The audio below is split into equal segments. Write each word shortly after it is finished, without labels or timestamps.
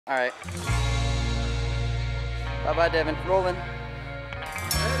Alright. Bye-bye, Devin. Rolling.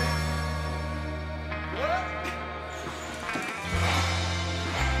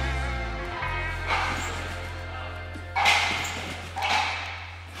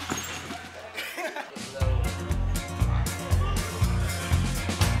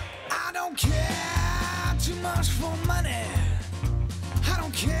 I don't care too much for money. I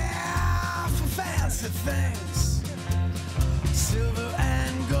don't care for fancy things. Silver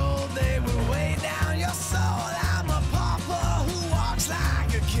and gold, they will weigh down your soul. I'm a pauper who walks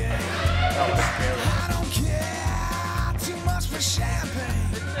like a king. I don't care too much for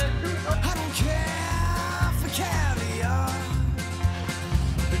champagne. I don't care for caviar.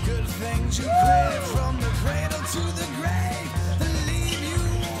 The good things you crave from the cradle to the grave, that leave you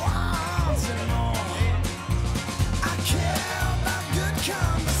wanting more. I care about good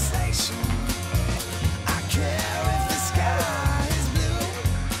conversation. I care if the sky is blue.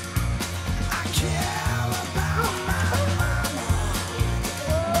 I care about my mama,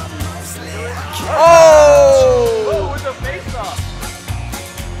 but mostly I care. Oh! With the face off.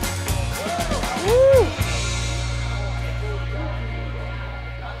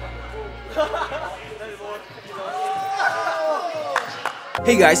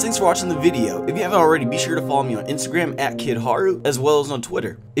 Hey guys, thanks for watching the video. If you haven't already, be sure to follow me on Instagram at KidHaru, as well as on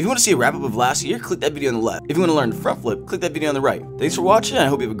Twitter. If you want to see a wrap up of last year, click that video on the left. If you want to learn the front flip, click that video on the right. Thanks for watching, and I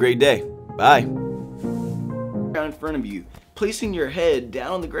hope you have a great day. Bye. Down in front of you, placing your head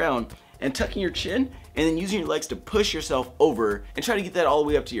down on the ground and tucking your chin, and then using your legs to push yourself over and try to get that all the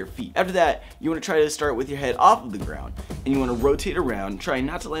way up to your feet. After that, you want to try to start with your head off of the ground, and you want to rotate around, try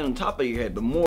not to land on top of your head, but more